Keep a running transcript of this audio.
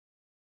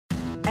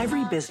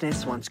Every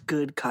business wants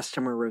good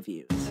customer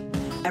reviews.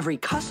 Every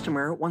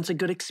customer wants a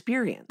good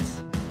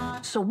experience.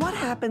 So what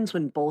happens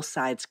when both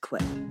sides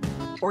click?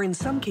 Or in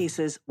some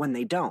cases, when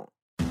they don't?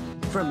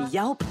 From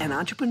Yelp and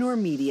Entrepreneur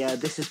Media,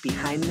 this is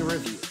Behind the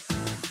Review.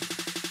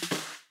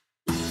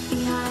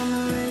 Behind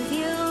the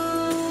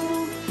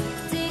review,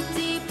 dig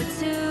deeper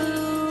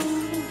too.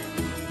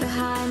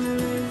 Behind the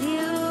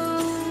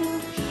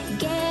review,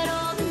 get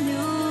all the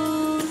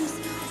news.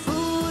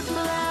 Food,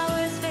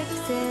 flowers,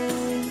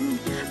 fixing,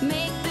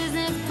 make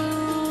business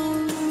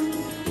boom.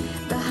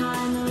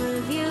 Behind the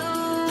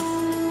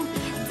review,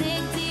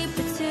 dig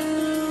deeper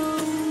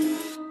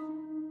too.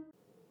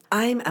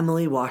 I'm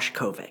Emily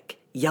Washkovic,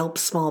 Yelp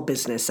small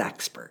business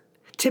expert.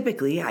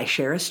 Typically, I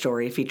share a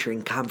story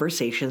featuring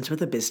conversations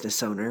with a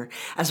business owner,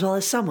 as well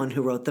as someone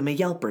who wrote them a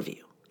Yelp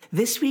review.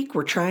 This week,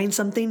 we're trying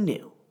something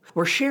new.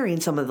 We're sharing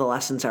some of the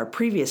lessons our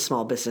previous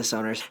small business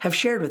owners have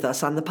shared with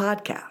us on the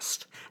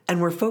podcast. And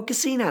we're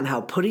focusing on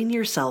how putting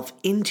yourself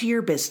into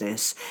your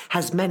business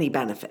has many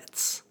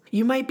benefits.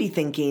 You might be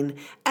thinking,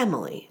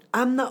 Emily,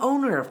 I'm the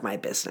owner of my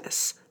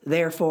business.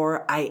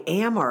 Therefore, I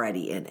am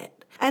already in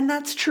it. And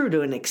that's true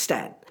to an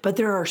extent. But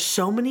there are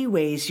so many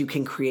ways you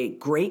can create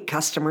great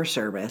customer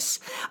service,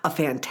 a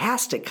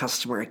fantastic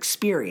customer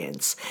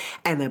experience,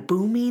 and a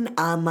booming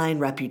online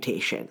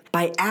reputation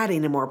by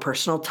adding a more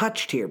personal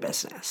touch to your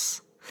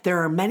business.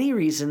 There are many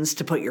reasons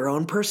to put your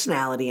own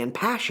personality and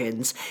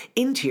passions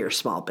into your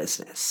small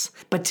business.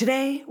 But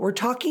today, we're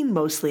talking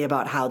mostly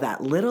about how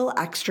that little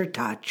extra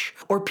touch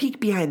or peek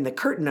behind the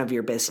curtain of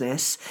your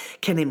business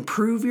can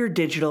improve your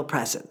digital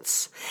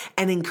presence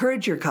and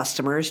encourage your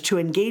customers to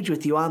engage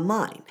with you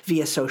online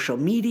via social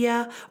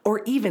media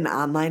or even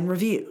online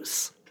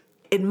reviews.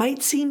 It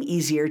might seem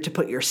easier to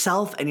put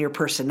yourself and your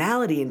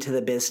personality into the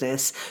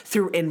business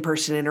through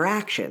in-person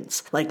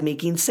interactions, like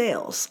making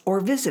sales or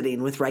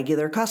visiting with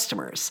regular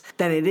customers,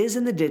 than it is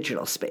in the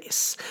digital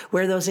space,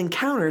 where those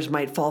encounters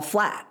might fall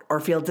flat or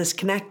feel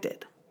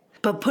disconnected.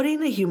 But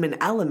putting a human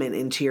element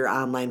into your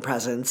online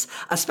presence,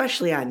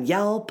 especially on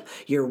Yelp,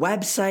 your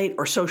website,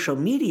 or social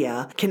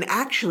media, can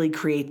actually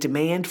create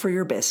demand for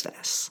your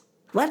business.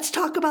 Let's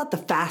talk about the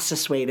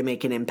fastest way to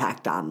make an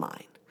impact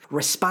online.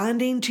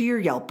 Responding to your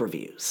Yelp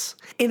reviews.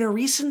 In a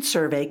recent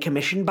survey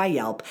commissioned by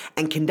Yelp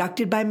and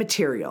conducted by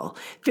Material,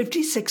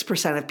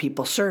 56% of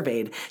people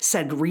surveyed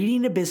said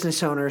reading a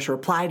business owner's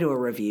reply to a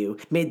review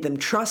made them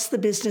trust the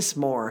business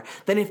more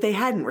than if they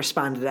hadn't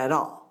responded at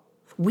all.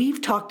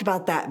 We've talked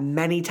about that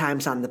many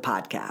times on the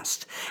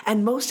podcast,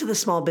 and most of the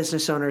small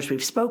business owners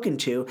we've spoken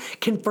to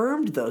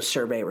confirmed those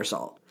survey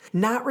results.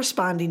 Not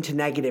responding to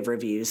negative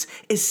reviews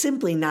is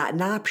simply not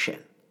an option.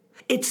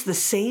 It's the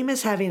same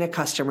as having a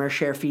customer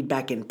share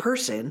feedback in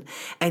person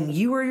and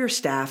you or your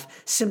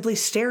staff simply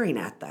staring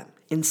at them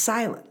in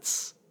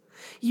silence.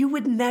 You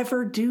would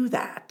never do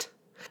that.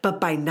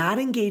 But by not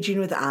engaging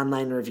with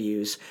online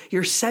reviews,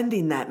 you're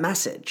sending that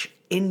message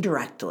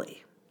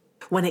indirectly.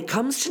 When it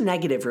comes to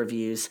negative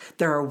reviews,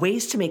 there are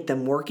ways to make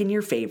them work in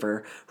your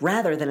favor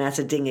rather than as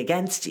a ding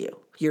against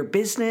you, your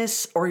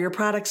business, or your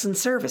products and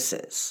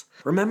services.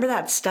 Remember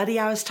that study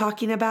I was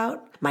talking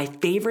about? My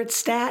favorite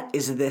stat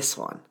is this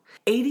one.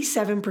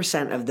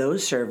 87% of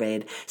those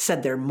surveyed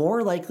said they're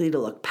more likely to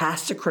look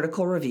past a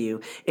critical review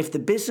if the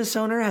business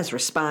owner has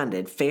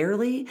responded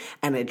fairly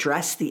and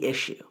addressed the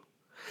issue.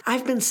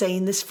 I've been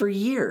saying this for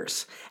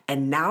years,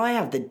 and now I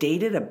have the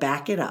data to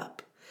back it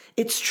up.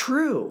 It's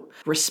true.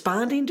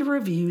 Responding to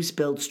reviews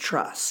builds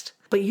trust,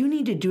 but you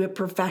need to do it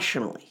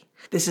professionally.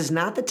 This is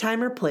not the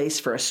time or place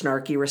for a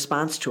snarky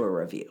response to a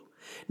review,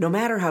 no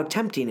matter how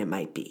tempting it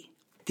might be.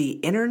 The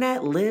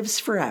internet lives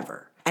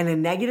forever. And a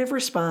negative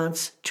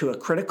response to a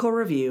critical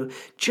review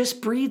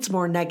just breeds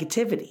more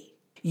negativity.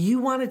 You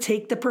want to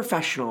take the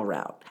professional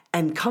route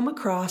and come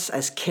across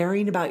as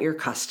caring about your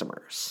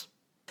customers.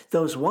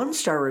 Those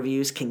one-star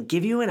reviews can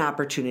give you an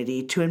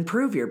opportunity to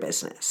improve your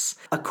business,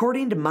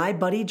 according to my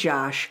buddy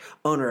Josh,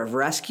 owner of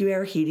Rescue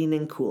Air Heating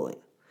and Cooling.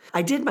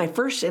 I did my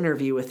first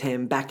interview with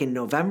him back in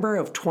November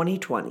of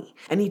 2020,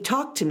 and he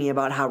talked to me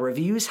about how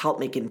reviews help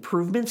make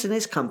improvements in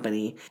his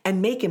company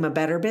and make him a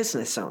better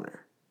business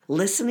owner.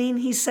 Listening,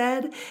 he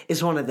said,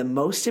 is one of the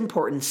most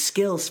important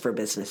skills for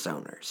business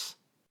owners.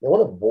 They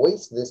want to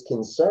voice this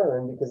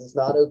concern because it's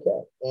not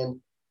okay.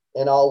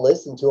 And I'll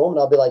listen to them and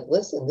I'll be like,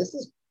 listen,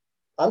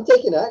 I'm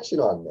taking action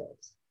on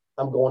this.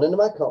 I'm going into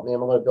my company. I'm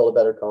going to build a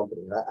better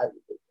company.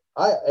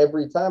 I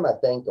every time I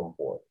thank them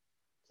for it.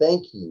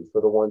 Thank you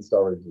for the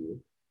one-star review.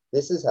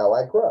 This is how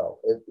I grow.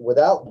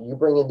 Without you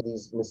bringing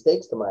these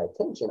mistakes to my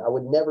attention, I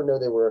would never know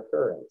they were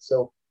occurring.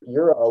 So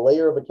you're a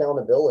layer of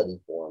accountability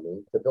for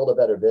me to build a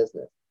better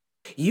business.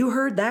 You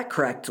heard that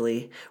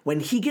correctly. When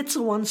he gets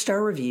a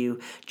one-star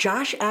review,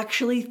 Josh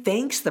actually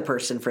thanks the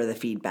person for the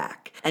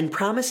feedback and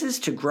promises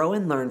to grow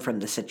and learn from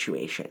the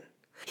situation.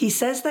 He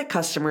says that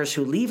customers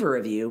who leave a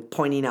review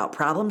pointing out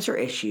problems or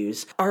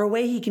issues are a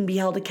way he can be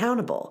held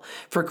accountable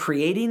for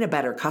creating a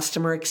better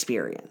customer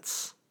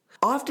experience.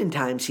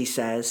 Oftentimes, he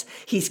says,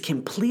 he's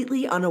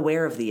completely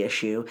unaware of the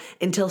issue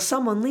until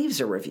someone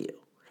leaves a review.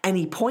 And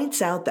he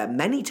points out that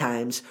many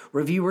times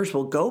reviewers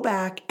will go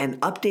back and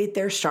update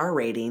their star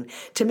rating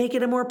to make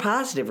it a more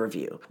positive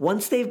review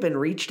once they've been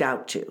reached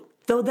out to.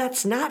 Though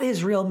that's not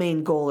his real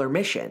main goal or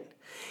mission.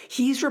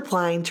 He's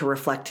replying to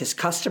reflect his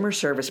customer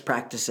service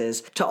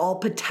practices to all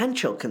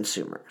potential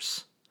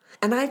consumers.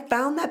 And I've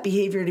found that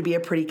behavior to be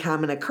a pretty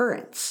common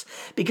occurrence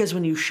because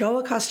when you show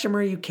a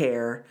customer you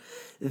care,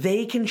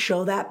 they can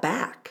show that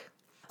back.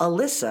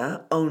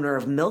 Alyssa, owner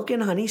of Milk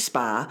and Honey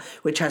Spa,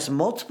 which has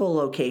multiple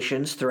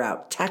locations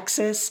throughout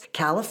Texas,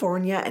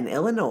 California, and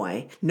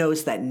Illinois,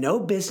 knows that no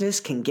business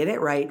can get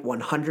it right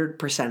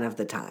 100% of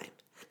the time.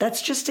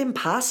 That's just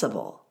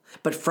impossible.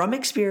 But from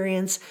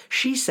experience,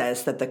 she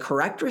says that the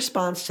correct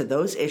response to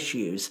those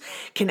issues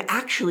can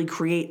actually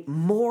create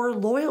more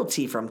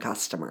loyalty from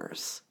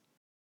customers.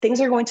 Things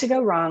are going to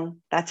go wrong.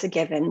 That's a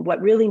given.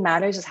 What really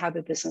matters is how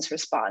the business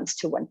responds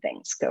to when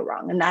things go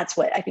wrong. And that's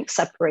what I think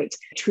separates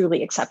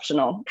truly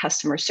exceptional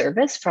customer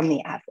service from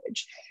the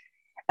average.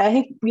 And I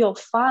think you'll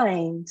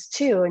find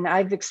too, and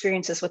I've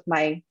experienced this with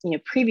my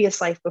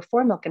previous life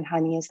before Milk and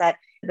Honey, is that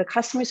the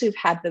customers who've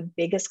had the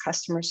biggest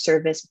customer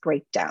service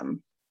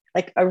breakdown,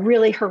 like a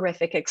really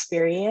horrific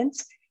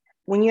experience,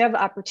 when you have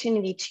the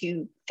opportunity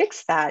to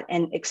fix that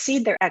and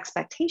exceed their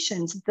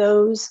expectations,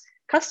 those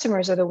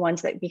customers are the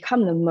ones that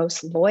become the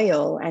most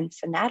loyal and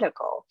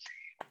fanatical.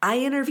 I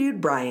interviewed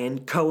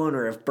Brian,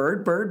 co-owner of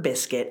Bird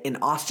Biscuit in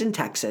Austin,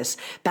 Texas,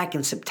 back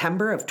in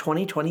September of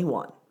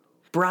 2021.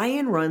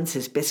 Brian runs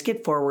his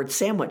biscuit forward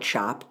sandwich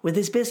shop with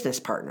his business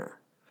partner.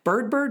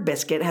 Bird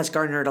Biscuit has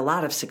garnered a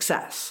lot of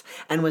success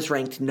and was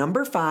ranked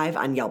number 5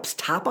 on Yelp's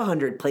top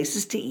 100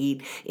 places to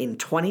eat in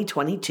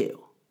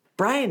 2022.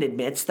 Brian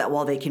admits that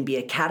while they can be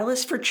a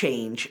catalyst for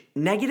change,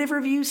 negative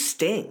reviews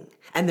sting,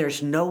 and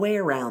there's no way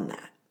around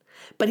that.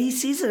 But he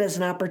sees it as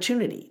an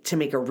opportunity to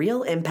make a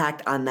real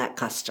impact on that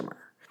customer,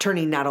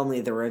 turning not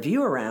only the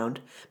review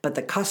around, but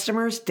the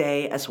customer's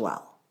day as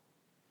well.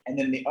 And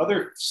then the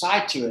other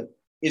side to it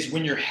is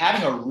when you're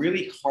having a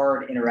really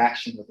hard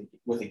interaction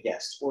with a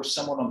guest or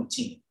someone on the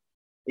team.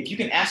 If you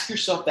can ask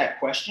yourself that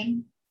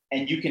question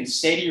and you can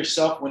say to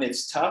yourself when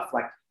it's tough,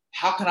 like,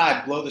 how can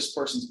I blow this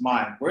person's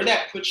mind? Where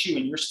that puts you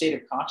in your state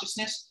of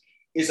consciousness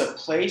is a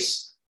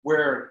place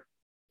where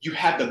you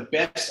have the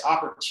best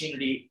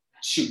opportunity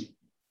to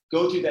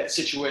go through that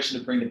situation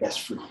to bring the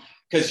best fruit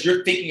because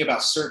you're thinking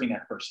about serving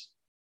that person.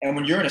 And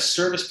when you're in a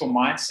serviceful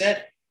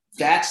mindset,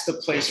 that's the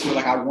place where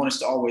I want us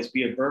to always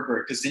be a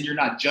Bird because then you're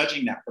not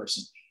judging that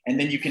person. And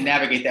then you can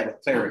navigate that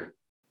with clarity.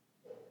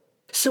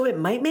 So it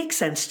might make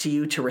sense to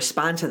you to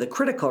respond to the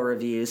critical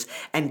reviews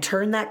and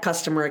turn that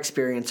customer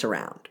experience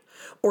around,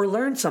 or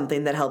learn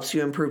something that helps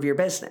you improve your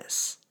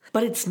business.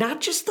 But it's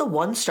not just the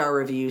 1-star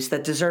reviews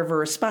that deserve a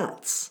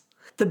response.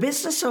 The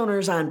business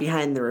owners on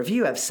Behind the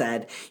Review have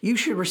said you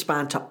should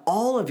respond to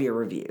all of your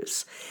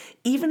reviews,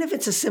 even if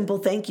it's a simple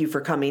thank you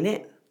for coming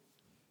in.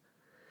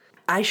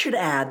 I should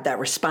add that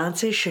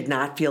responses should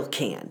not feel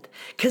canned,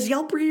 because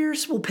Yelp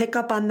readers will pick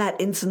up on that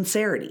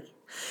insincerity.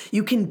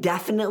 You can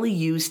definitely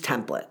use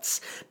templates,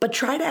 but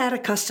try to add a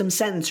custom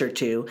sentence or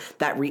two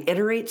that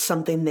reiterates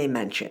something they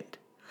mentioned.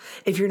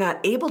 If you're not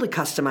able to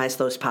customize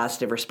those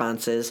positive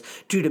responses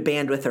due to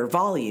bandwidth or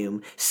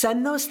volume,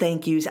 send those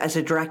thank yous as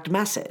a direct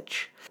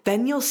message.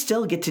 Then you'll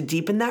still get to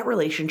deepen that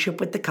relationship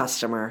with the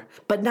customer,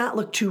 but not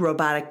look too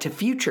robotic to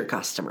future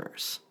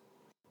customers.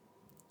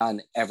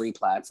 On every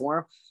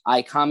platform,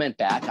 I comment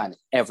back on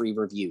every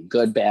review,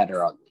 good, bad,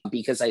 or ugly,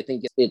 because I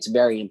think it's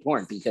very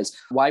important. Because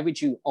why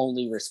would you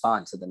only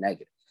respond to the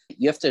negative?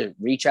 You have to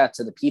reach out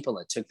to the people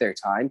that took their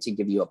time to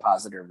give you a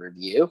positive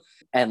review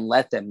and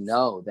let them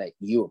know that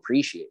you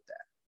appreciate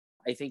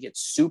that. I think it's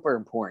super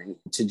important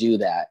to do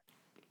that.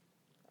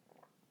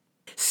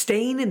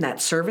 Staying in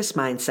that service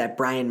mindset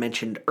Brian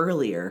mentioned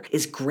earlier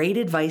is great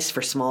advice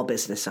for small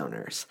business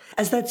owners,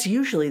 as that's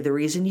usually the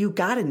reason you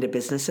got into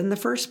business in the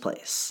first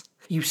place.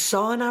 You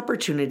saw an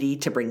opportunity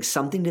to bring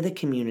something to the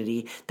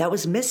community that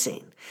was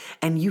missing,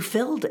 and you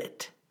filled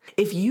it.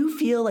 If you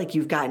feel like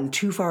you've gotten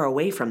too far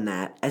away from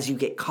that as you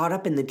get caught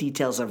up in the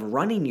details of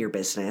running your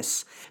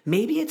business,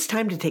 maybe it's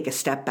time to take a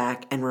step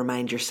back and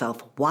remind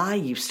yourself why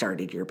you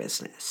started your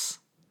business.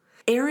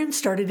 Aaron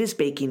started his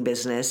baking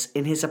business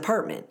in his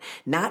apartment,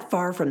 not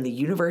far from the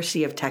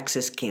University of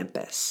Texas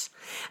campus.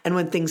 And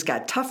when things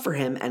got tough for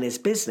him and his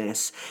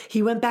business,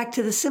 he went back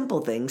to the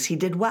simple things he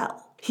did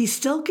well. He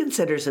still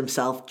considers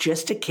himself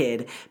just a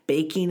kid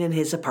baking in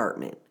his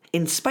apartment,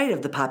 in spite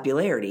of the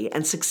popularity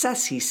and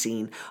success he's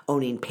seen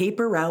owning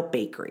Paper Route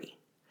Bakery.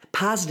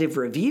 Positive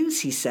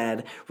reviews, he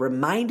said,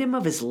 remind him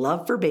of his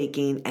love for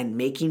baking and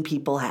making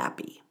people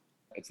happy.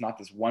 It's not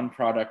this one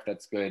product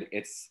that's good.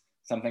 It's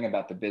something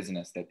about the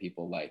business that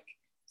people like.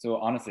 So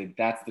honestly,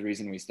 that's the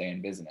reason we stay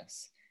in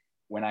business.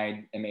 When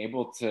I am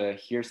able to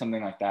hear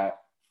something like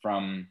that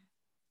from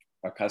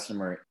a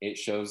customer, it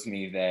shows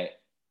me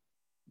that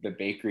the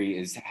bakery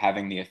is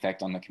having the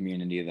effect on the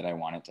community that I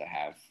want it to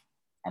have.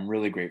 I'm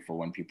really grateful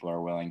when people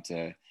are willing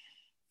to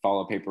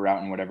follow Paper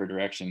Route in whatever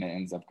direction it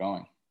ends up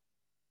going.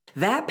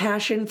 That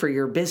passion for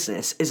your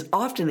business is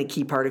often a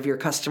key part of your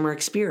customer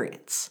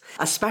experience,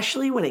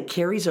 especially when it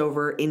carries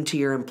over into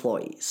your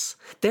employees.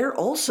 They're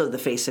also the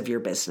face of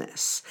your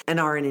business and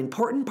are an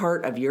important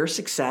part of your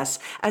success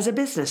as a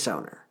business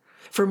owner.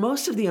 For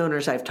most of the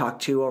owners I've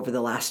talked to over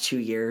the last 2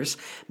 years,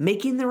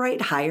 making the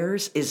right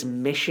hires is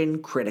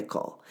mission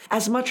critical,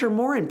 as much or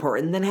more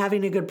important than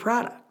having a good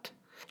product.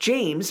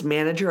 James,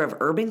 manager of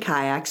Urban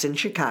Kayaks in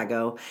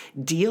Chicago,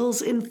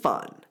 deals in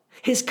fun.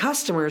 His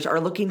customers are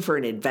looking for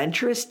an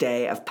adventurous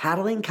day of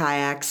paddling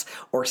kayaks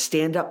or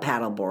stand-up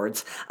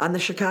paddleboards on the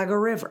Chicago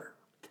River.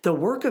 The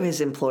work of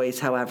his employees,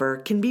 however,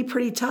 can be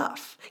pretty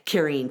tough,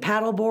 carrying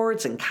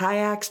paddleboards and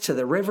kayaks to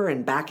the river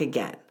and back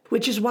again,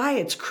 which is why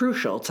it's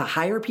crucial to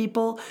hire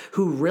people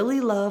who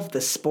really love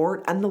the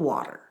sport and the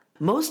water.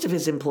 Most of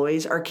his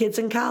employees are kids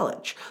in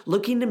college,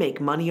 looking to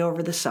make money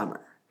over the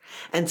summer.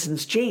 And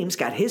since James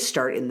got his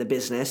start in the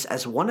business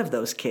as one of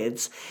those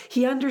kids,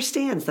 he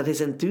understands that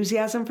his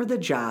enthusiasm for the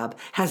job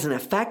has an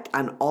effect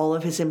on all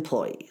of his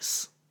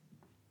employees.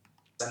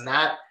 And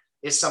that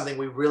is something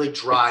we really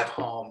drive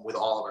home with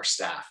all of our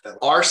staff, that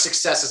our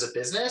success as a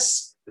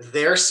business,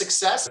 their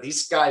success,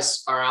 these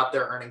guys are out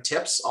there earning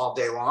tips all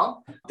day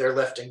long. They're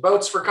lifting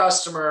boats for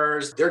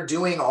customers. They're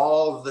doing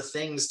all of the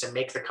things to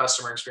make the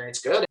customer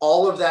experience good.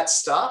 All of that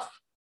stuff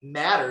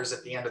matters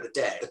at the end of the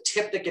day. The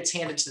tip that gets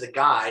handed to the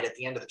guide at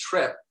the end of the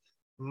trip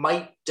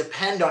might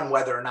depend on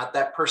whether or not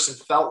that person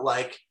felt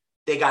like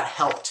they got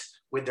helped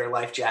with their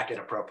life jacket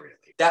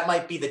appropriately. That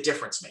might be the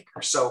difference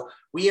maker. So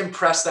we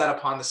impress that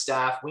upon the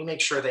staff. We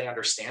make sure they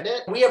understand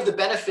it. We have the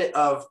benefit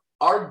of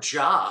our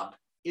job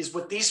is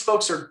what these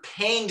folks are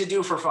paying to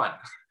do for fun.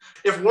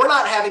 If we're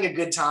not having a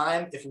good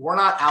time, if we're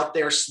not out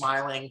there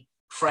smiling,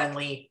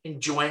 friendly,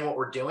 enjoying what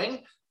we're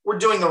doing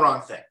the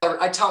wrong thing.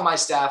 I tell my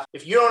staff,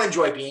 if you don't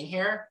enjoy being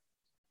here,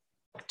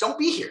 don't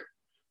be here,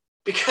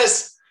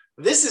 because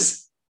this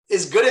is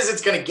as good as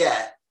it's going to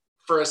get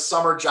for a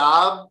summer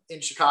job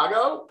in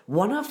Chicago.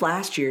 One of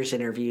last year's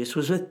interviews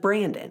was with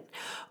Brandon,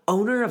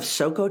 owner of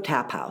SoCo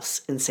Tap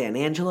House in San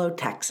Angelo,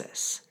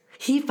 Texas.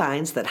 He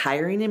finds that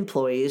hiring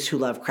employees who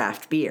love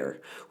craft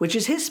beer, which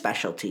is his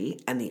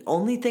specialty and the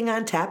only thing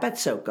on tap at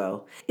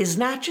SoCo, is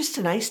not just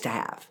a nice to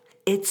have,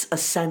 it's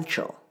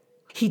essential.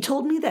 He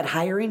told me that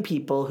hiring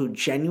people who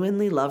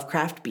genuinely love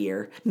craft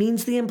beer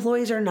means the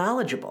employees are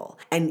knowledgeable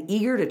and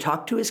eager to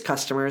talk to his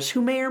customers who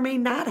may or may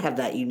not have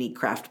that unique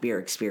craft beer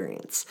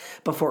experience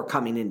before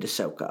coming into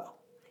SoCo.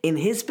 In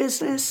his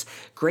business,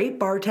 great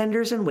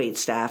bartenders and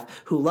waitstaff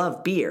who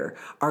love beer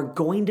are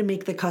going to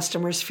make the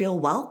customers feel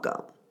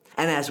welcome.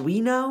 And as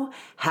we know,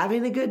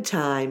 having a good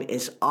time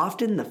is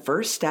often the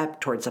first step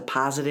towards a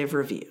positive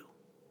review.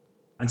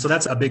 And so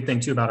that's a big thing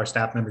too about our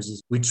staff members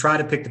is we try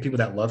to pick the people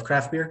that love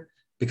craft beer.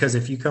 Because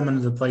if you come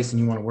into the place and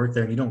you want to work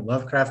there and you don't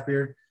love craft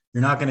beer,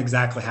 you're not going to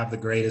exactly have the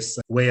greatest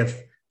way of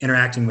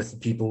interacting with the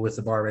people, with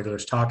the bar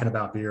regulars, talking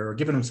about beer or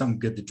giving them something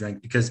good to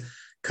drink. Because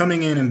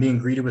coming in and being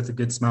greeted with a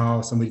good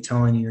smile, somebody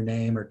telling you your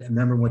name or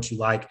remembering what you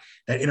like,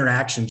 that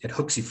interaction, it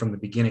hooks you from the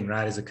beginning,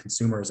 right? As a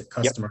consumer, as a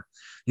customer.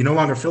 Yep. You no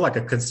longer feel like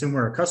a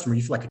consumer or a customer.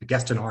 You feel like a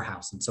guest in our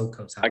house, in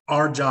SoCo's house.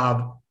 Our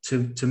job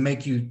to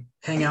make you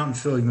hang out and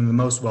feel even the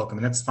most welcome.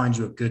 And that's find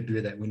you a good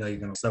beer that we know you're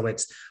going to. So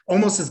it's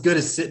almost as good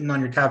as sitting on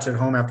your couch at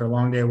home after a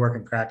long day of work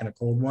and cracking a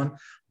cold one.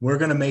 We're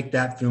going to make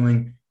that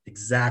feeling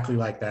exactly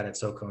like that at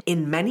SoCo.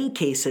 In many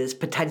cases,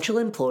 potential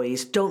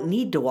employees don't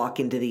need to walk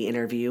into the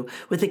interview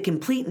with a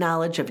complete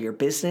knowledge of your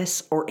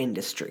business or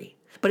industry.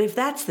 But if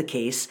that's the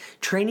case,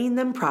 training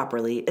them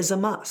properly is a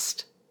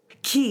must.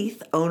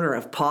 Keith, owner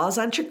of Paws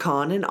on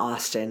Chacon in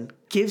Austin,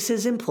 gives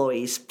his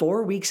employees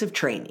 4 weeks of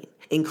training,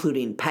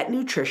 including pet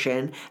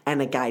nutrition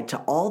and a guide to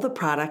all the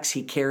products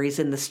he carries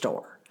in the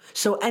store,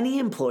 so any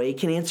employee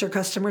can answer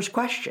customers'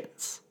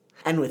 questions.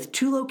 And with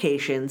 2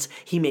 locations,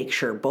 he makes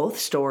sure both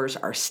stores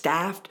are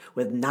staffed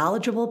with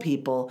knowledgeable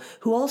people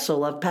who also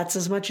love pets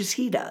as much as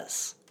he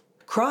does.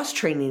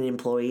 Cross-training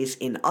employees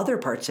in other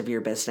parts of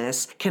your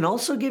business can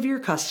also give your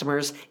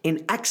customers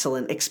an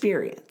excellent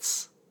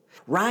experience.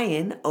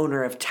 Ryan,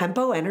 owner of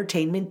Tempo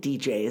Entertainment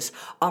DJs,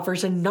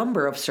 offers a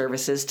number of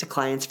services to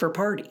clients for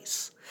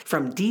parties,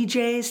 from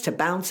DJs to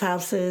bounce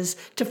houses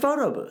to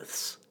photo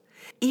booths.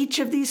 Each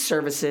of these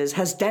services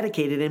has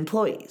dedicated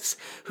employees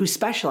who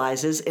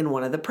specializes in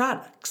one of the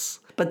products,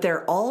 but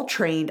they're all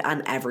trained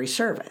on every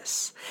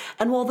service.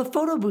 And while the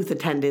photo booth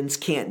attendants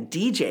can't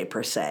DJ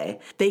per se,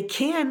 they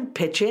can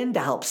pitch in to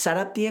help set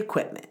up the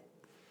equipment.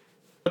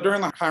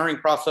 During the hiring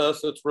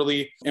process, it's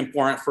really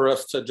important for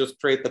us to just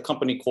create the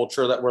company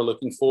culture that we're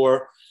looking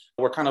for.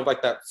 We're kind of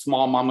like that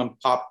small mom and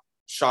pop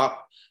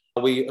shop.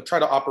 We try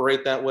to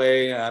operate that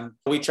way, and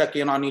we check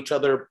in on each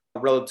other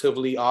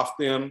relatively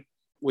often.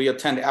 We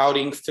attend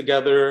outings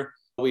together.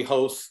 We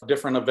host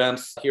different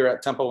events here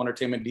at Tempo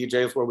Entertainment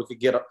DJs where we could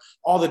get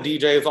all the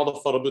DJs, all the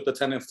photo booth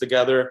attendants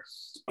together.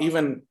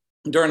 Even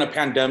during a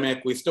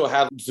pandemic, we still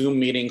have Zoom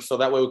meetings, so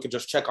that way we could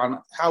just check on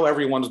how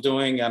everyone's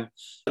doing and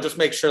just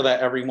make sure that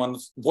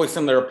everyone's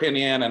voicing their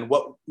opinion and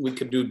what we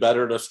could do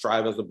better to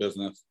strive as a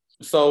business.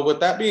 So with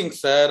that being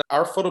said,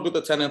 our photo booth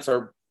attendants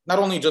are not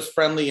only just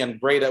friendly and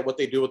great at what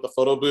they do with the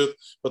photo booth,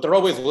 but they're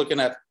always looking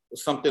at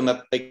something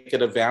that they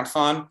could advance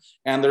on.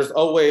 And there's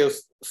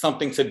always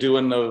something to do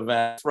in the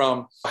event,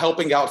 from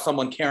helping out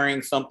someone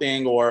carrying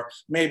something or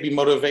maybe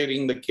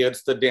motivating the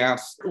kids to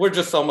dance. We're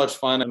just so much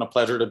fun and a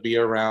pleasure to be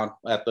around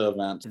at the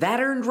event.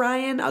 That earned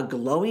Ryan a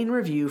glowing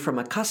review from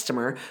a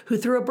customer who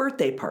threw a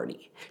birthday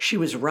party. She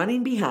was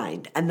running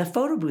behind, and the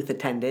photo booth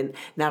attendant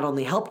not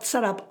only helped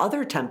set up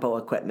other Tempo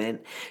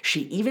equipment,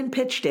 she even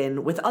pitched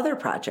in with other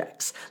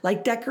projects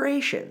like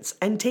decorations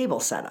and table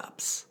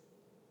setups.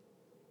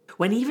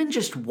 When even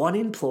just one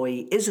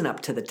employee isn't up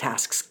to the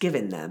tasks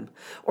given them,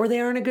 or they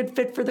aren't a good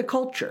fit for the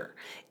culture,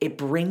 it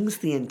brings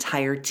the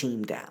entire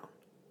team down.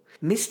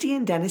 Misty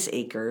and Dennis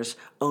Akers,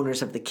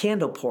 owners of the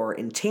Candle Pour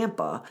in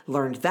Tampa,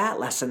 learned that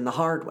lesson the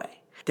hard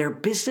way. Their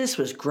business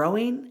was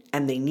growing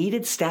and they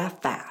needed staff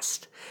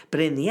fast. But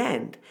in the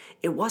end,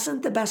 it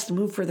wasn't the best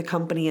move for the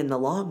company in the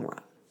long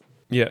run.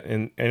 Yeah,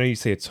 and I know you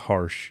say it's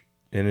harsh,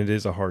 and it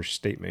is a harsh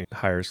statement.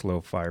 Hire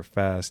slow, fire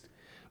fast.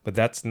 But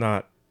that's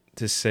not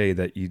to say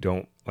that you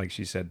don't, like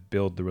she said,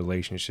 build the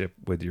relationship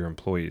with your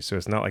employees. So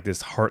it's not like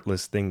this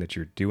heartless thing that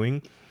you're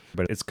doing,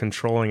 but it's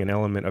controlling an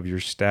element of your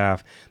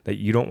staff that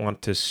you don't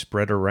want to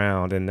spread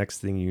around. And next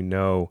thing you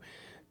know,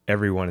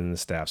 everyone in the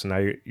staff. So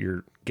now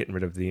you're getting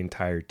rid of the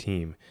entire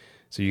team.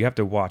 So you have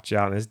to watch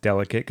out. And it's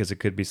delicate because it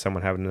could be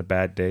someone having a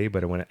bad day,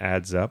 but when it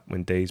adds up,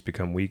 when days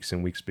become weeks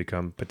and weeks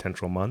become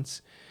potential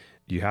months,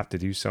 you have to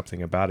do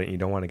something about it. You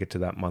don't want to get to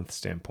that month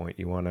standpoint.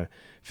 You want to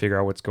figure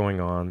out what's going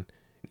on,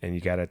 and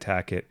you got to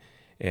attack it.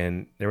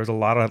 And there was a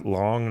lot of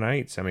long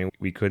nights. I mean,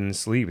 we couldn't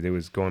sleep. It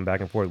was going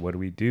back and forth. What do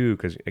we do?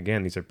 Because,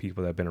 again, these are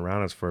people that have been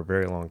around us for a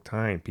very long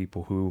time.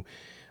 People who,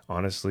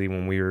 honestly,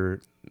 when we were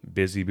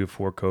busy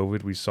before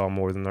COVID, we saw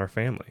more than our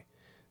family.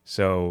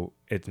 So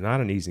it's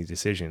not an easy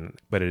decision,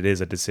 but it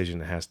is a decision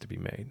that has to be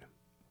made.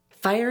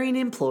 Firing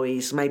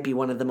employees might be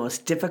one of the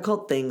most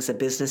difficult things a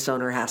business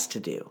owner has to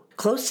do.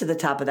 Close to the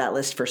top of that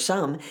list for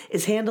some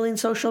is handling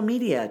social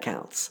media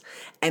accounts.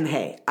 And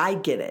hey, I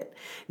get it.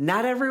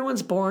 Not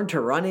everyone's born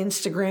to run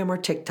Instagram or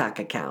TikTok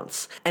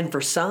accounts. And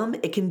for some,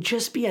 it can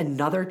just be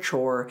another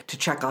chore to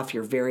check off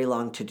your very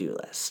long to-do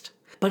list.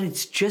 But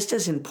it's just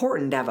as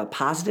important to have a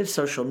positive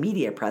social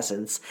media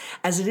presence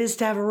as it is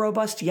to have a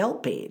robust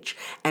Yelp page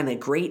and a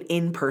great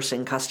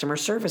in-person customer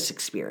service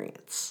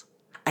experience.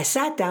 I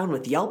sat down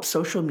with Yelp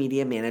social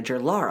media manager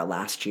Laura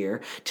last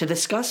year to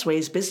discuss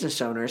ways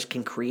business owners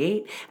can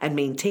create and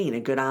maintain a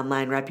good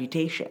online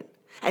reputation.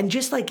 And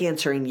just like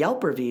answering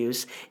Yelp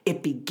reviews,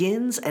 it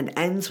begins and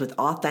ends with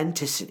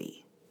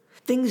authenticity.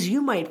 Things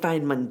you might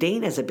find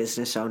mundane as a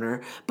business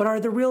owner, but are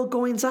the real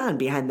goings-on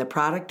behind the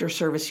product or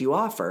service you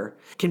offer,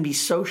 can be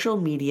social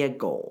media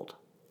gold.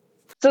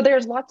 So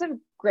there's lots of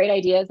great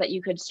ideas that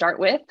you could start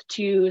with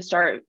to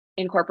start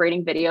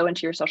incorporating video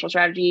into your social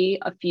strategy.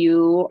 A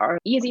few are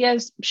easy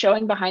as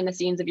showing behind the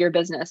scenes of your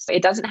business.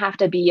 It doesn't have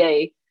to be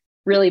a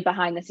really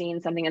behind the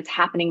scenes, something that's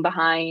happening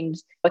behind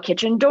a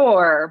kitchen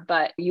door,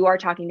 but you are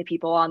talking to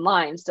people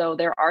online. So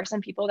there are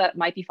some people that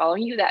might be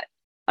following you that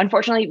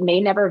unfortunately may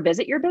never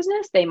visit your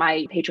business. They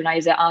might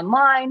patronize it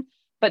online,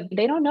 but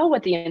they don't know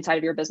what the inside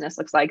of your business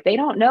looks like. They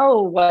don't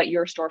know what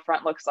your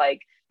storefront looks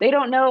like. They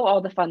don't know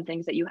all the fun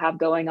things that you have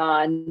going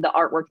on, the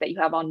artwork that you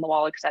have on the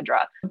wall,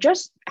 etc.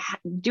 Just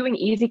doing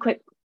easy,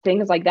 quick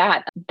things like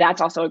that. That's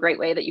also a great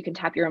way that you can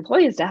tap your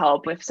employees to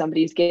help if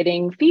somebody's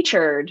getting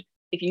featured.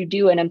 If you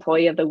do an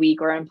employee of the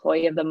week or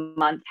employee of the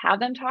month,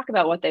 have them talk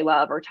about what they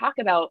love or talk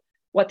about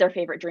what their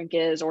favorite drink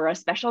is or a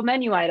special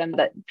menu item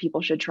that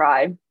people should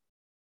try.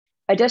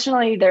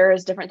 Additionally,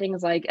 there's different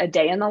things like a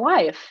day in the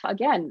life.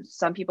 Again,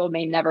 some people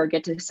may never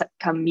get to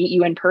come meet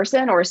you in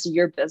person or see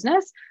your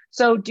business.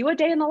 So do a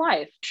day in the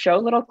life. Show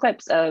little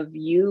clips of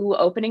you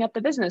opening up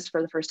the business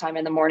for the first time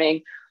in the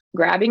morning,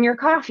 grabbing your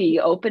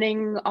coffee,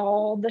 opening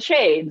all the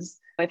shades.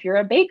 If you're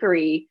a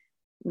bakery,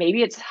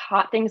 maybe it's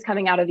hot things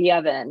coming out of the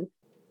oven.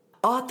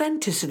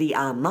 Authenticity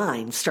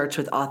online starts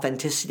with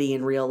authenticity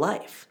in real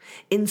life,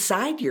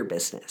 inside your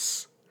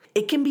business.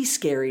 It can be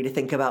scary to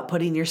think about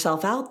putting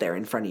yourself out there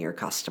in front of your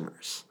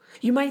customers.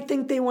 You might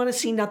think they want to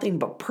see nothing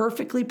but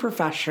perfectly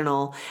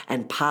professional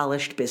and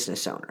polished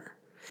business owner.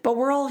 But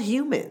we're all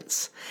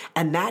humans,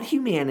 and that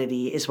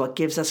humanity is what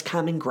gives us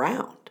common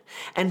ground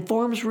and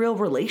forms real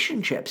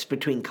relationships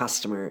between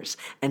customers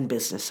and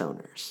business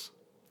owners.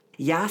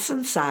 Yas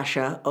and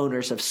Sasha,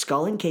 owners of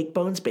Skull and Cake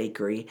Bones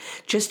Bakery,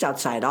 just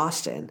outside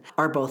Austin,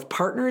 are both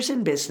partners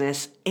in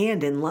business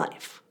and in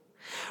life.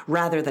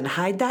 Rather than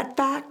hide that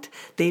fact,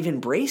 they've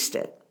embraced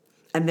it,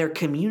 and their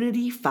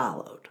community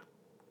followed.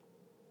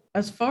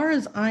 As far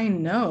as I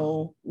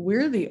know,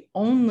 we're the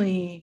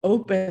only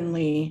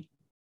openly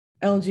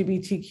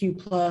LGBTQ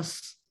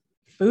plus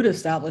food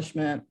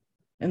establishment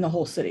in the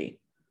whole city.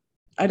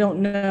 I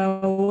don't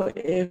know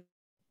if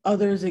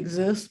others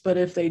exist, but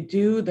if they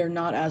do, they're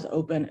not as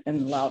open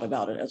and loud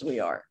about it as we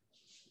are.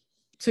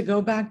 To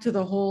go back to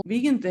the whole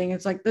vegan thing,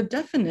 it's like the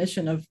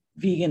definition of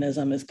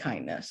veganism is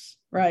kindness,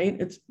 right?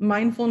 It's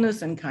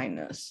mindfulness and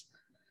kindness.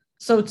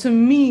 So to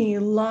me,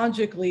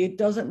 logically, it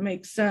doesn't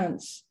make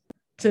sense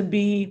to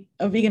be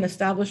a vegan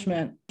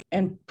establishment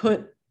and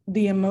put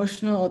the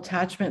emotional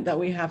attachment that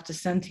we have to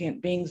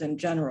sentient beings in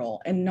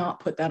general and not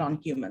put that on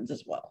humans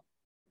as well.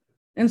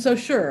 And so,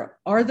 sure,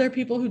 are there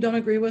people who don't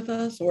agree with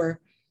us or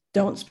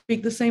don't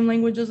speak the same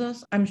language as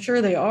us? I'm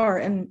sure they are,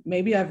 and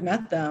maybe I've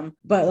met them,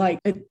 but like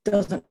it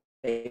doesn't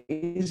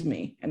faze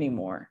me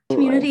anymore.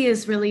 Community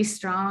is really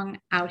strong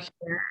out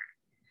here.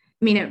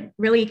 I mean,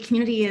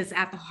 community is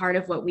at the heart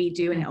of what we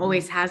do, and it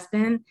always has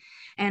been.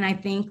 And I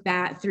think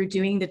that through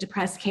doing the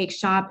Depressed Cake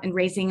Shop and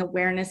raising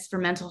awareness for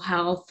mental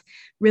health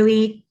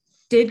really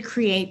did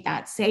create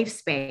that safe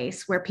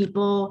space where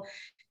people,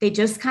 they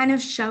just kind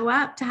of show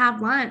up to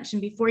have lunch.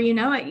 And before you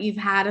know it, you've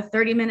had a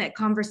 30-minute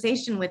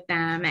conversation with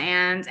them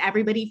and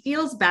everybody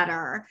feels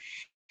better.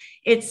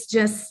 It's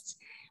just,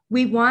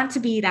 we want to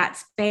be that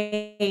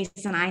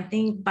space. And I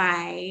think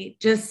by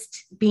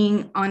just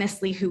being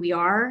honestly who we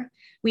are,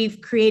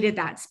 we've created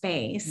that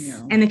space,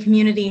 and the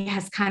community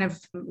has kind of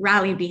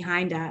rallied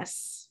behind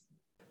us.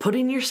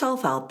 Putting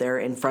yourself out there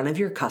in front of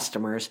your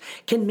customers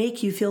can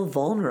make you feel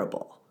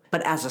vulnerable.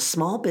 But as a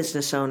small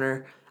business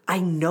owner,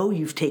 I know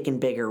you've taken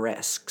bigger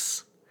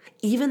risks.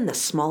 Even the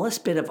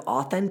smallest bit of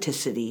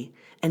authenticity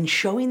and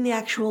showing the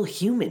actual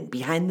human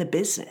behind the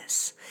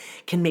business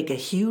can make a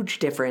huge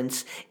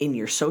difference in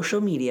your social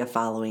media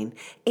following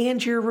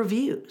and your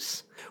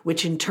reviews,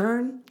 which in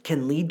turn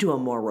can lead to a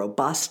more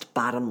robust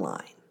bottom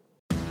line.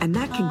 And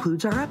that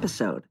concludes our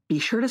episode. Be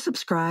sure to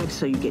subscribe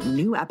so you get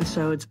new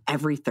episodes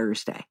every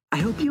Thursday. I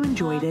hope you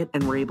enjoyed it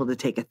and were able to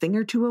take a thing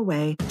or two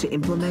away to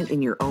implement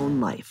in your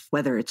own life,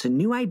 whether it's a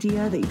new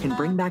idea that you can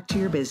bring back to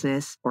your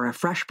business or a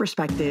fresh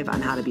perspective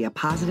on how to be a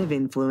positive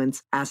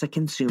influence as a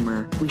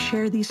consumer. We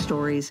share these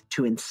stories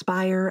to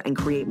inspire and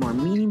create more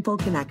meaningful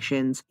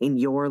connections in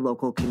your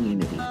local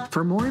community.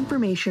 For more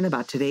information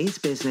about today's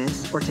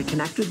business or to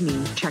connect with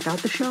me, check out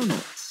the show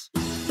notes.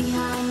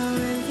 Behind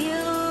the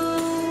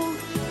review,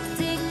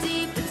 dig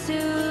deeper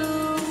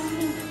too.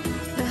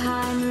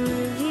 Behind the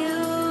review,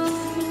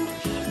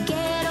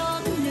 get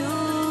all the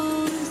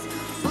news.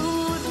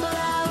 Food,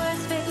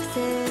 flowers,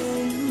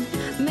 fixing,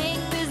 make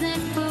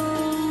business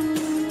boom.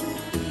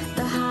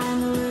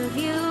 Behind the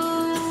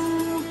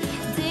review,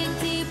 dig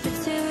deeper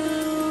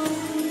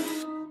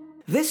too.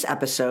 This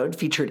episode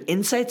featured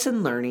insights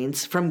and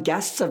learnings from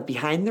guests of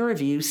Behind the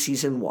Review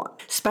Season 1.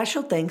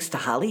 Special thanks to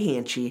Holly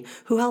Hanchy,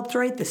 who helped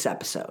write this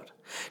episode.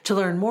 To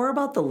learn more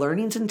about the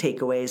learnings and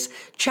takeaways,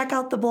 check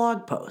out the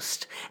blog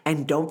post.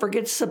 And don't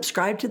forget to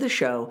subscribe to the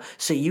show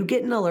so you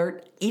get an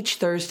alert each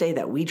Thursday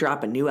that we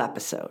drop a new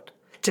episode.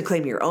 To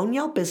claim your own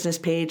Yelp business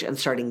page and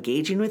start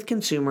engaging with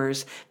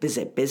consumers,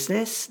 visit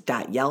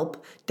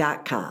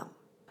business.yelp.com.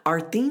 Our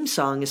theme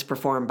song is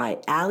performed by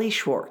Ali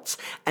Schwartz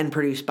and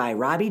produced by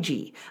Robbie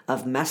G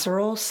of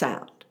Messerol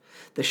Sound.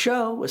 The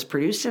show was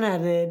produced and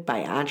edited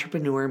by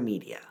Entrepreneur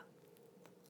Media.